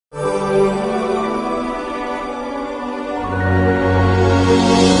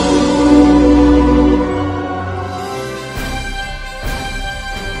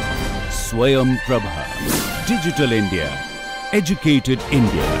Swayam Prabha. Digital India. Educated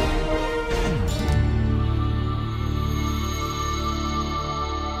India.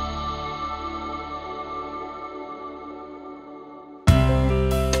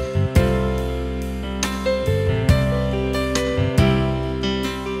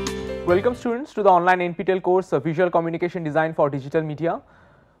 Welcome students to the online NPTEL course Visual Communication Design for Digital Media.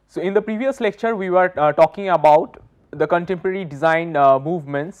 So in the previous lecture we were talking about the contemporary design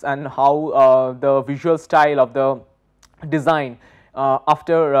movements and how the visual style of the design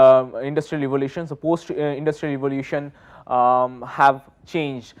after industrial revolution, so post industrial revolution have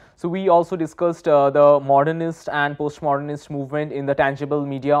changed. So we also discussed the modernist and postmodernist movement in the tangible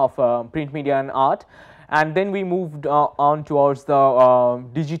media of print media and art. And then we moved on towards the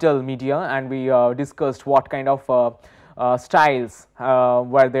digital media, and we discussed what kind of styles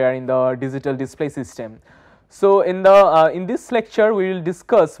were there in the digital display system. So in this lecture we will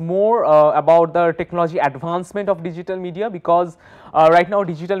discuss more about the technology advancement of digital media, because right now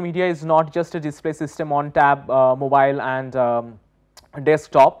digital media is not just a display system on tab, mobile and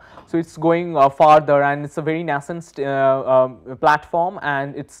desktop. So it's going farther, and it's a very nascent platform,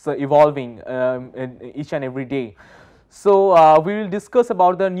 and it's evolving each and every day. So we will discuss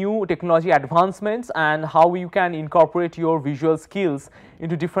about the new technology advancements and how you can incorporate your visual skills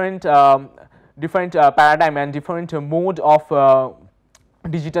into different paradigm and different mode of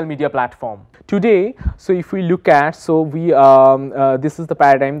digital media platform. Today, so if we look at, so we this is the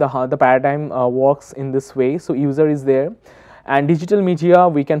paradigm. The paradigm works in this way. So user is there, and digital media,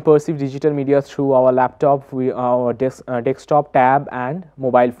 we can perceive digital media through our laptop, our desktop, tab and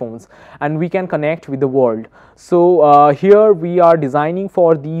mobile phones, and we can connect with the world. So here we are designing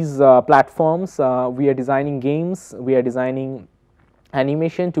for these platforms. We are designing games, we are designing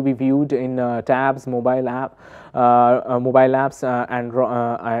animation to be viewed in tabs, mobile apps, and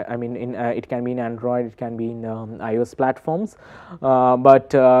I mean it can be in Android, it can be in iOS platforms, but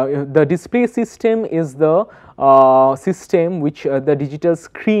the display system is the system which the digital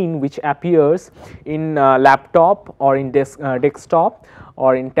screen which appears in laptop or in desktop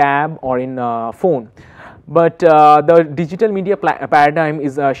or in tab or in phone. But the digital media paradigm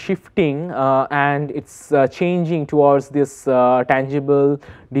is shifting and it's changing towards this tangible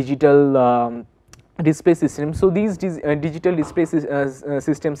digital display system. So these digital display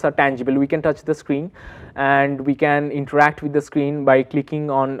systems are tangible. We can touch the screen and we can interact with the screen by clicking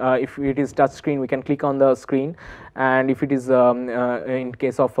on, if it is touch screen, we can click on the screen, and if it is in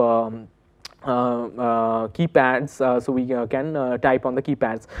case of keypads, so we can type on the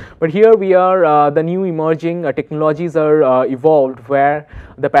keypads. But here we are, the new emerging technologies are evolved, where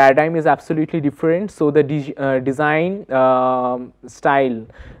the paradigm is absolutely different. So the design style,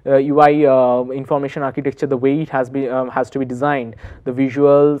 UI information architecture, the way it has to be designed, the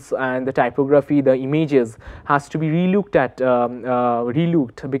visuals and the typography, the images has to be relooked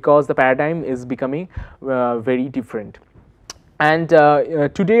because the paradigm is becoming very different. And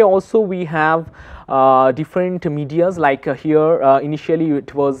today also we have different medias, like here initially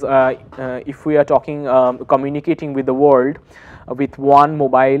it was if we are talking communicating with the world with one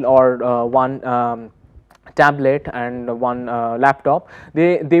mobile or one tablet and one laptop,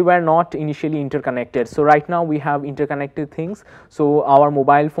 they were not initially interconnected. So right now we have interconnected things. So our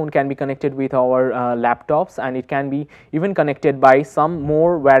mobile phone can be connected with our laptops, and it can be even connected by some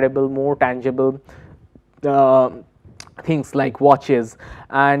more wearable, more tangible things like watches,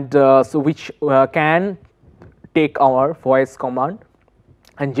 and so which can take our voice command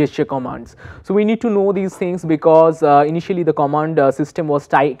and gesture commands. So we need to know these things, because initially the command system was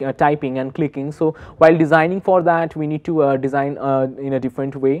typing and clicking. So while designing for that, we need to design in a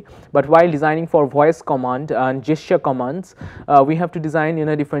different way. But while designing for voice command and gesture commands, we have to design in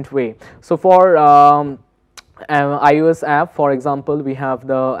a different way. So for iOS app, for example, we have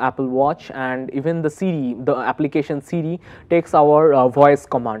the Apple Watch, and even the Siri, the application Siri takes our voice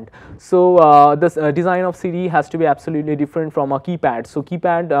command. So this design of Siri has to be absolutely different from a keypad. So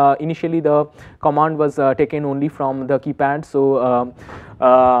keypad, initially the command was taken only from the keypad. So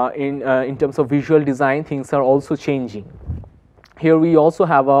in terms of visual design, things are also changing. Here we also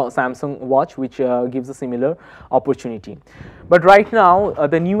have a Samsung watch which gives a similar opportunity. But right now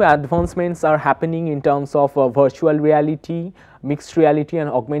the new advancements are happening in terms of virtual reality, mixed reality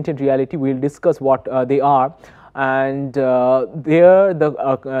and augmented reality. We will discuss what they are. And there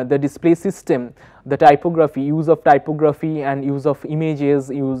the display system, the typography, use of typography and use of images,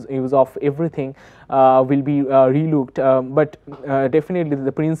 use of everything will be relooked, but definitely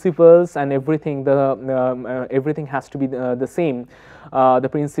the principles and everything, everything has to be the same.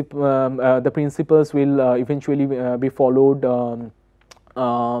 The principles will eventually be followed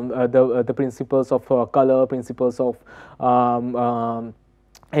the principles of color, principles of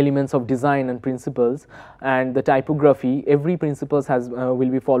elements of design and principles, and the typography. Every principles has will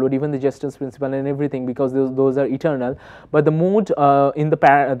be followed, even the gestures principle and everything, because those are eternal. But the mode in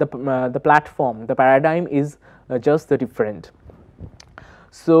the platform, the paradigm is just the different.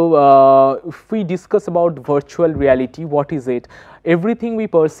 So if we discuss about virtual reality, what is it? Everything we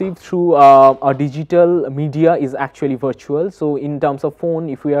perceive through a digital media is actually virtual. So in terms of phone,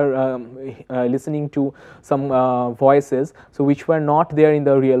 if we are listening to some voices, so which were not there in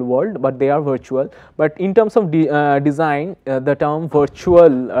the real world, but they are virtual. But in terms of design, the term virtual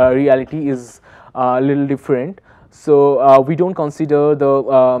reality is a little different. So we don't consider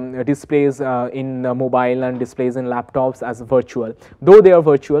the displays in mobile and displays in laptops as virtual, though they are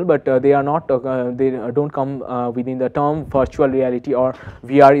virtual, but they are not, they don't come within the term virtual reality, or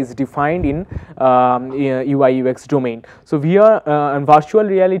VR is defined in UI UX domain. So VR and virtual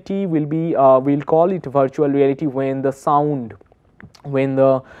reality will be, we'll call it virtual reality when the sound, when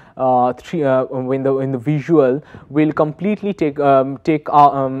the when the visual will completely take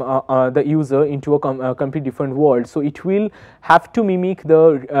the user into a complete different world. So it will have to mimic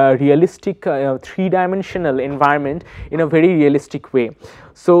the realistic three-dimensional environment in a very realistic way,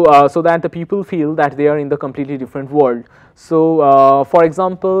 so so that the people feel that they are in the completely different world. So for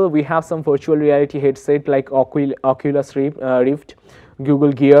example, we have some virtual reality headset like Oculus Rift,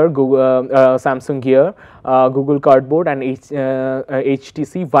 Google Gear, Samsung Gear, Google Cardboard, and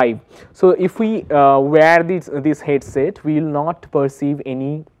HTC Vive. So if we wear this headset, we will not perceive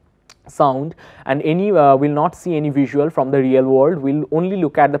any sound, and any will not see any visual from the real world. We'll only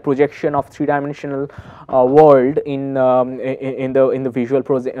look at the projection of three-dimensional world in the visual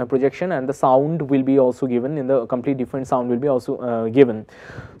projection, and the sound will be also given in the complete different sound will be also given.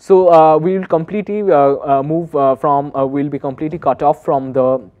 So we will completely move from will be completely cut off from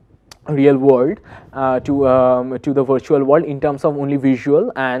the real world to the virtual world in terms of only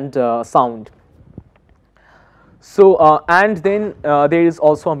visual and sound. So and then there is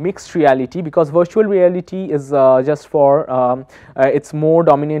also a mixed reality, because virtual reality is just for it's more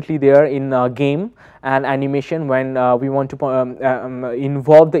dominantly there in game and animation, when we want to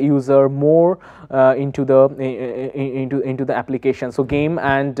involve the user more into the application. So game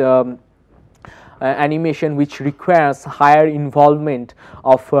and animation, which requires higher involvement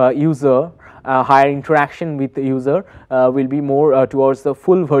of user, higher interaction with the user, will be more towards the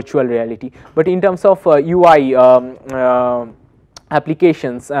full virtual reality. But in terms of UI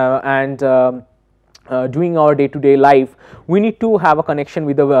applications and doing our day-to-day life, we need to have a connection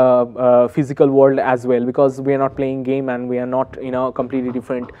with the physical world as well, because we are not playing game and we are not in a completely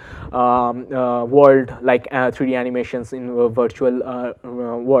different world like 3D animations in a virtual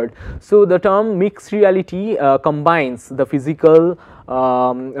world. So the term mixed reality combines the physical,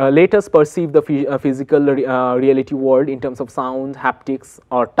 let us perceive the physical reality world in terms of sound, haptics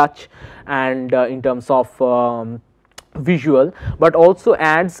or touch, and in terms of visual, but also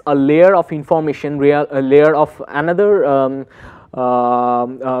adds a layer of information, a layer of another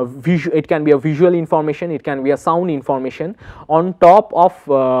it can be a visual information, it can be a sound information on top of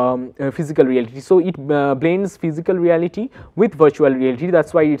physical reality. So it blends physical reality with virtual reality.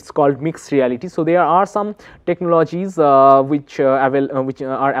 That's why it's called mixed reality. So there are some technologies which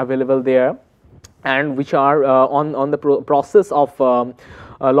are available there, and which are on the process of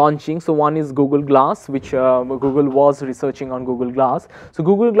launching. So one is Google Glass, which Google was researching on Google Glass. So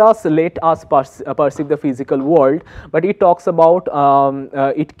Google Glass let us perceive the physical world, but it talks about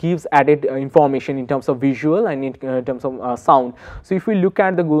it gives added information in terms of visual and in terms of sound. So if we look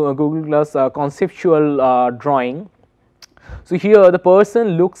at the Google Glass conceptual drawing, so here the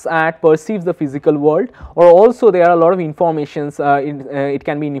person perceives the physical world, or also there are a lot of informations. It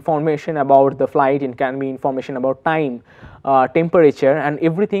can be information about the flight, it can be information about time, temperature, and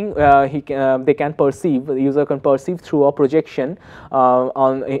everything they can perceive, the user can perceive through a projection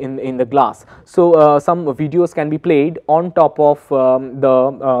in the glass. So some videos can be played on top of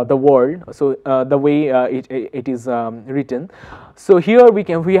the world. So the way it is written. So here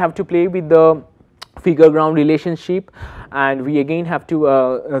we have to play with the figure ground relationship, and we again have to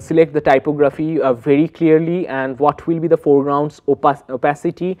select the typography very clearly, and what will be the foreground's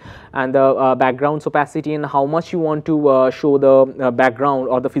opacity and the background's opacity, and how much you want to show the background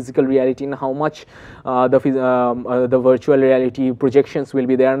or the physical reality, and how much the virtual reality projections will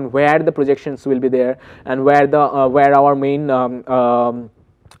be there, and where the projections will be there, and where our main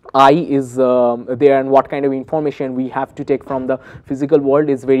eye is there and what kind of information we have to take from the physical world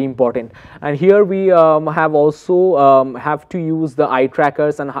is very important. And here we have also have to use the eye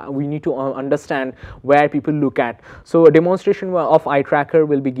trackers, and we need to understand where people look at. So a demonstration of eye tracker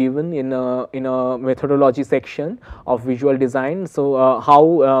will be given in a methodology section of visual design. So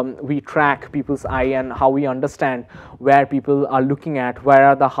how we track people's eye and how we understand where people are looking at, where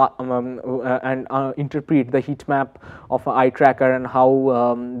are the and interpret the heat map of an eye tracker, and how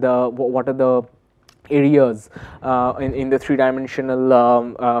what are the areas in the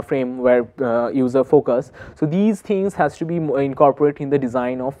three-dimensional frame where user focus. So these things has to be incorporated in the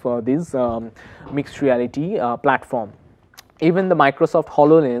design of this mixed reality platform. Even the Microsoft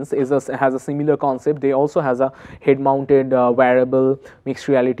HoloLens has a similar concept. They also has a head-mounted wearable mixed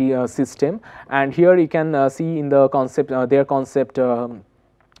reality system, and here you can see in the concept their concept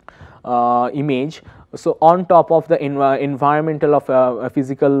image. So on top of the environmental of a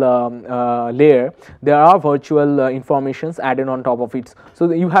physical layer, there are virtual informations added on top of it.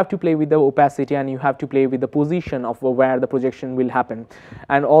 So you have to play with the opacity, and you have to play with the position of where the projection will happen,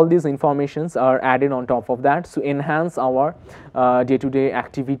 and all these informations are added on top of that to enhance our day-to-day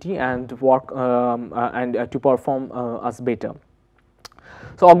activity and work and to perform us better.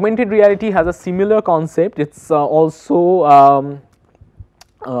 So augmented reality has a similar concept. It's also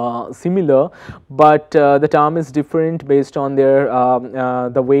similar, but the term is different based on their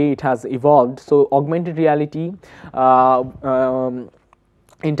the way it has evolved. So augmented reality,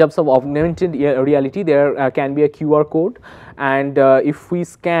 in terms of augmented reality, there can be a QR code, and if we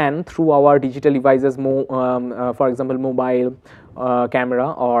scan through our digital devices, for example mobile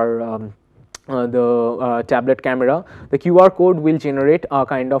camera or the tablet camera, the QR code will generate a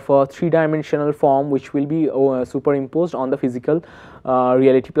kind of a three-dimensional form which will be superimposed on the physical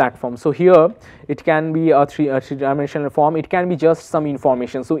reality platform. So here it can be a three-dimensional form, it can be just some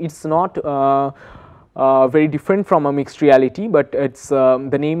information. So it's not very different from a mixed reality, but it's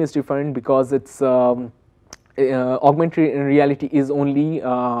the name is different because it's augmented reality is only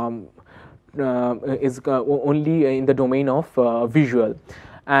only in the domain of visual,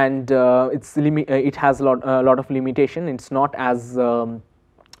 and it has a lot of limitation. It's not as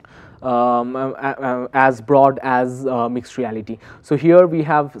as broad as mixed reality. So here we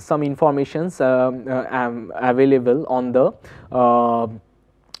have some informations available on the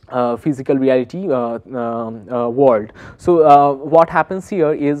physical reality world. So what happens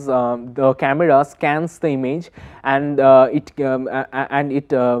here is the camera scans the image, and it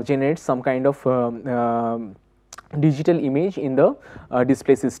generates some kind of digital image in the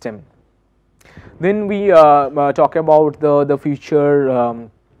display system. Then we talk about the future,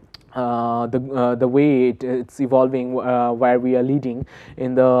 the way it's evolving, where we are leading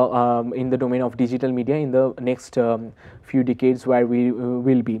in the domain of digital media in the next few decades, where we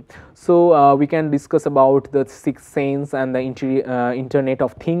will be. So we can discuss about the sixth sense and the Internet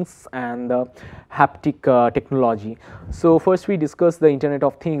of Things and the haptic technology. So first we discuss the Internet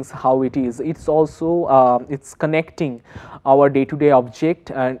of Things, how it is. It's also it's connecting our day-to-day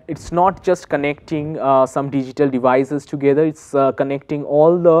object, and it's not just connecting some digital devices together, it's connecting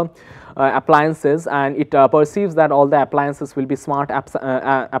all the appliances, and it perceives that all the appliances will be smart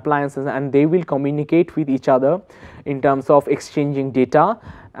appliances, and they will communicate with each other in terms of exchanging data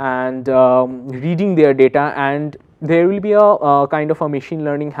and reading their data, and there will be a kind of a machine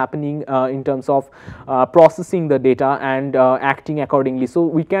learning happening in terms of processing the data and acting accordingly. So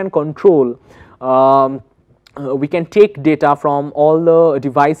we can control we can take data from all the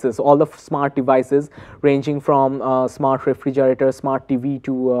devices, all the smart devices, ranging from smart refrigerator, smart TV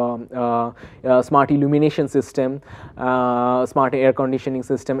to smart illumination system, smart air conditioning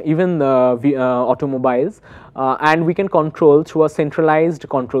system, even the automobiles, and we can control through a centralized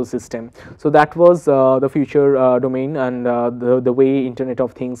control system. So that was the future domain, and the way Internet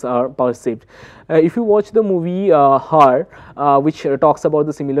of Things are perceived. If you watch the movie Her, which talks about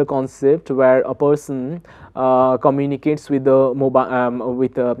the similar concept, where a person communicates with the mobile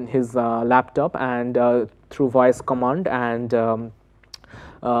with his laptop, and through voice command, and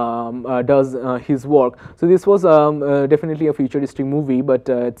does his work. So this was definitely a futuristic movie, but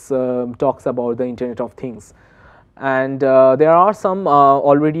it's talks about the Internet of Things. And there are some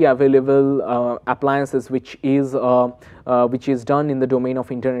already available appliances which is done in the domain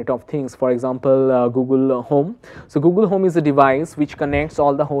of Internet of Things. For example, Google Home. So Google Home is a device which connects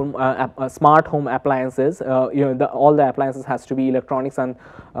all the home smart home appliances. All the appliances has to be electronics, and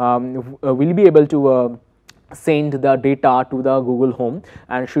will be able to send the data to the Google Home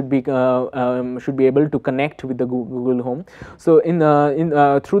and should be able to connect with the Google Home. So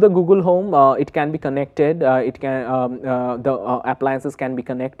through the Google Home, it can be connected. It can the appliances can be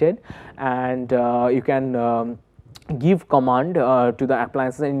connected, and you can give command to the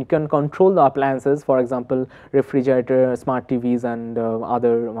appliances, and you can control the appliances, for example refrigerator, smart TVs, and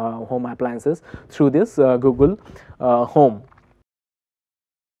other home appliances through this Google Home.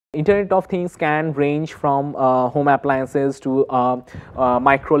 Internet of Things can range from home appliances to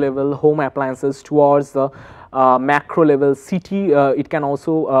micro level home appliances towards the macro level city. It can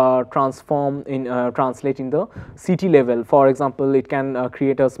also translate in the city level. For example, it can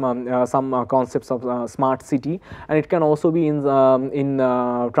create some concepts of smart city, and it can also be in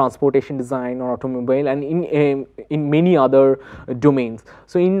transportation design or automobile, and in many other domains.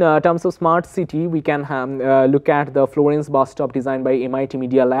 So in terms of smart city, we can look at the Florence bus stop designed by MIT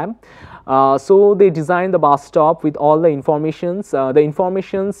Media Lab. So they designed the bus stop with all the informations of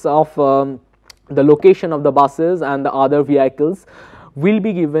the location of the buses and the other vehicles will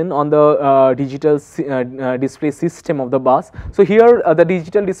be given on the digital display system of the bus. So here the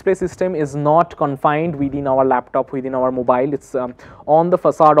digital display system is not confined within our laptop, within our mobile. It's on the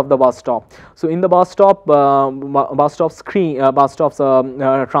facade of the bus stop. So in the bus stop screen, bus stop's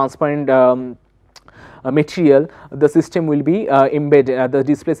transparent material, the system will be embedded, the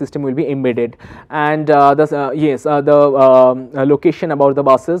display system will be embedded, and the location about the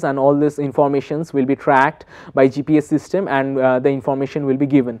buses and all these informations will be tracked by GPS system, and the information will be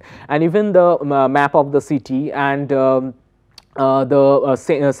given, and even the map of the city and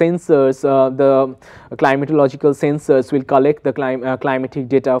sensors, the climatological sensors will collect the climatic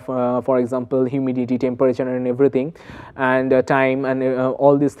data, for example humidity, temperature, and everything, and time, and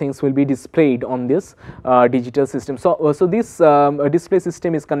all these things will be displayed on this digital system. So this display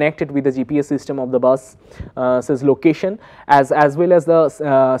system is connected with the GPS system of the bus says location, as well as the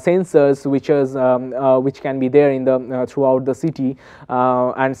sensors which can be there in the throughout the city,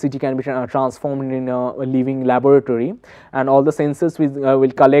 and city can be transformed in a living laboratory, and all the sensors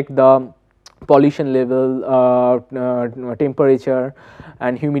will collect the pollution level, temperature,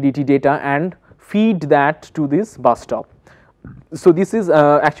 and humidity data, and feed that to this bus stop. So this is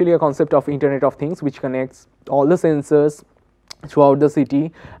actually a concept of Internet of Things, which connects all the sensors throughout the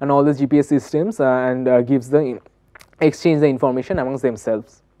city and all the GPS systems, and exchange the information amongst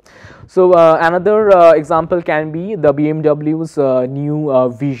themselves. So another example can be the BMW's new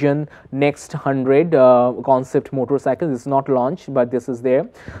Vision Next 100 concept motorcycle. This is not launched, but this is there.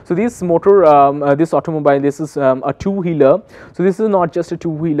 So this this automobile, this is a two-wheeler. So this is not just a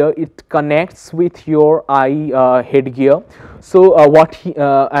two-wheeler, it connects with your eye headgear. So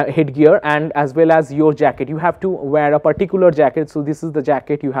headgear, and as well as your jacket. You have to wear a particular jacket. So this is the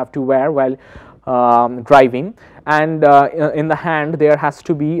jacket you have to wear while driving, and in the hand there has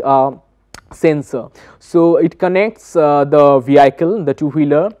to be a sensor. So it connects the vehicle, the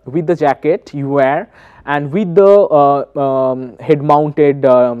two-wheeler, with the jacket you wear, and with the head mounted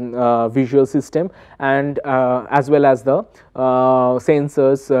visual system, and as well as the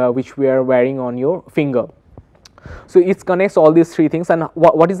sensors which we are wearing on your finger. So it connects all these three things, and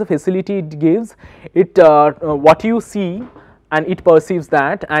what is the facility it gives? It what you see, and it perceives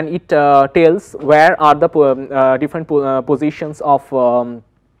that, and it tells where are the different positions of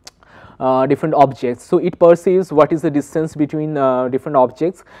different objects. So it perceives what is the distance between different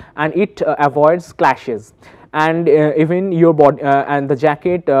objects, and it avoids clashes, and even your body and the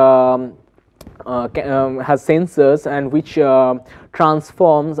jacket has sensors, and which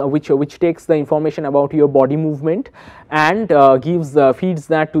transforms, which takes the information about your body movement, and feeds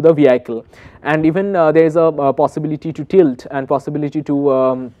that to the vehicle, and even there is a possibility to tilt and possibility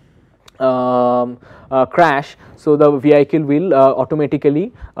to crash. So the vehicle will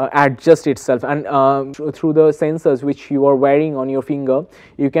automatically adjust itself, and through the sensors which you are wearing on your finger,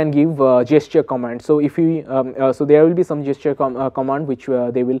 you can give gesture command. So if you so there will be some gesture command which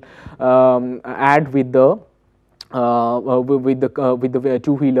they will add with the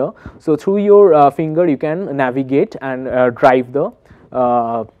two-wheeler. So through your finger you can navigate and drive the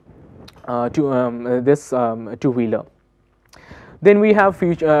two-wheeler. Then we have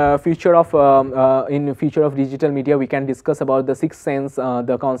future of digital media. We can discuss about the sixth sense.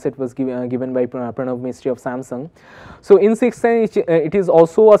 The concept was given by Pranav Mistry of Samsung. So in sixth sense, it is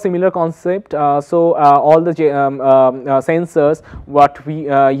also a similar concept. So all the sensors what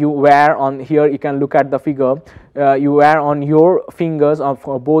you wear on here, you can look at the figure. You wear on your fingers of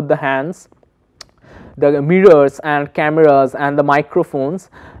both the hands, the mirrors and cameras and the microphones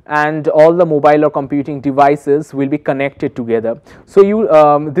and all the mobile or computing devices will be connected together.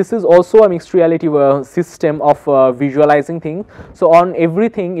 So this is also a mixed reality system of visualizing things. So on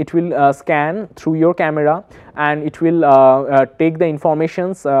everything it will scan through your camera, and it will take the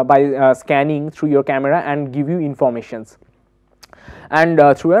informations by scanning through your camera and give you informations, and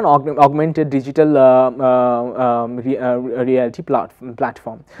through an augmented digital reality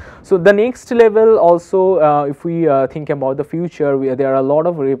platform. So the next level also, if we think about the future, there are a lot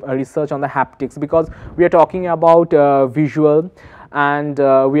of research on the haptics, because we are talking about visual, and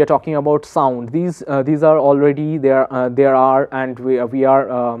we are talking about sound. These are already there, and we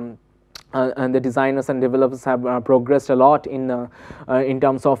are and the designers and developers have progressed a lot in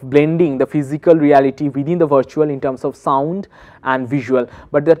terms of blending the physical reality within the virtual in terms of sound and visual.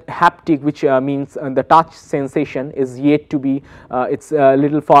 But the haptic, which means the touch sensation, is yet to be, it's a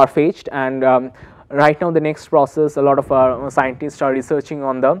little far-fetched, and right now the next process, a lot of scientists are researching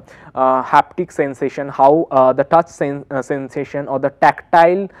on the haptic sensation, how the touch sensation or the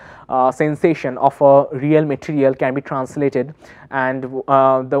tactile sensation of a real material can be translated, and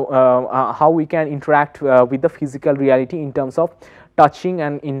how we can interact with the physical reality in terms of touching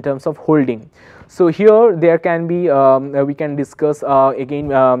and in terms of holding. So here there can be, we can discuss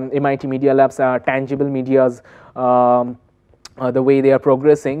again MIT Media Lab's tangible medias, the way they are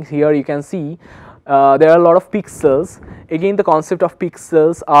progressing. Here you can see there are a lot of pixels. Again, the concept of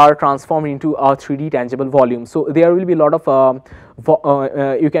pixels are transformed into a 3D tangible volume. So there will be a lot of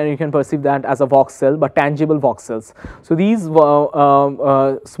you can perceive that as a voxel, but tangible voxels. So these small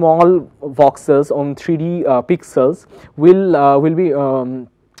voxels on 3D pixels will be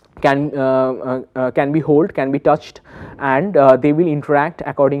can be touched, and they will interact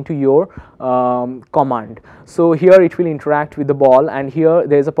according to your command. So here it will interact with the ball, and here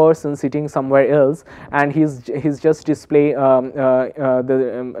there is a person sitting somewhere else, and he's just display the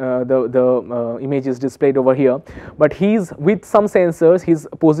image is displayed over here, but he's with some sensors. His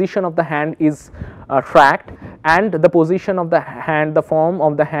position of the hand is tracked, and the position of the hand, the form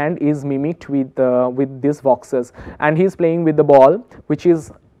of the hand is mimicked with these voxels, and he's playing with the ball, which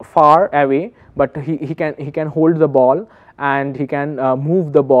is far away, but he can hold the ball, and he can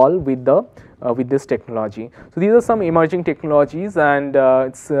move the ball with this technology. So these are some emerging technologies, and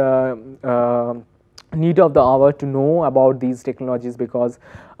it's need of the hour to know about these technologies, because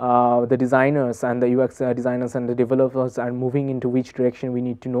the designers and the UX designers and the developers are moving into which direction we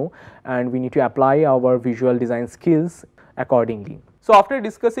need to know, and we need to apply our visual design skills accordingly. So after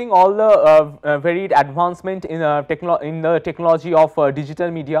discussing all the varied advancement in the technology of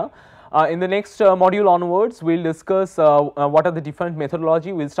digital media, in the next module onwards, we will discuss what are the different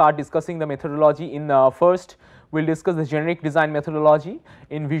methodology. We will start discussing the methodology in first, we will discuss the generic design methodology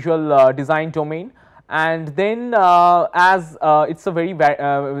in visual design domain, and then as it's a very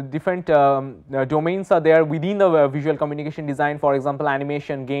different domains are there within the visual communication design, for example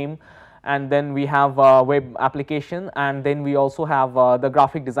animation, game, and then we have web application, and then we also have the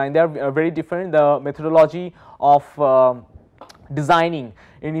graphic design. They are very different. The methodology of designing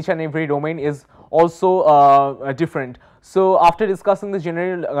in each and every domain is also different. So after discussing the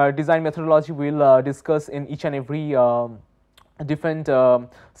general design methodology, we will discuss in each and every different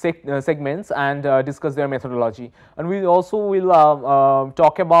segments and discuss their methodology, and we also will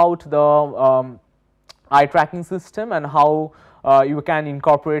talk about the eye tracking system and how you can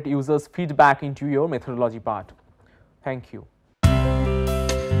incorporate users' feedback into your methodology part. Thank you.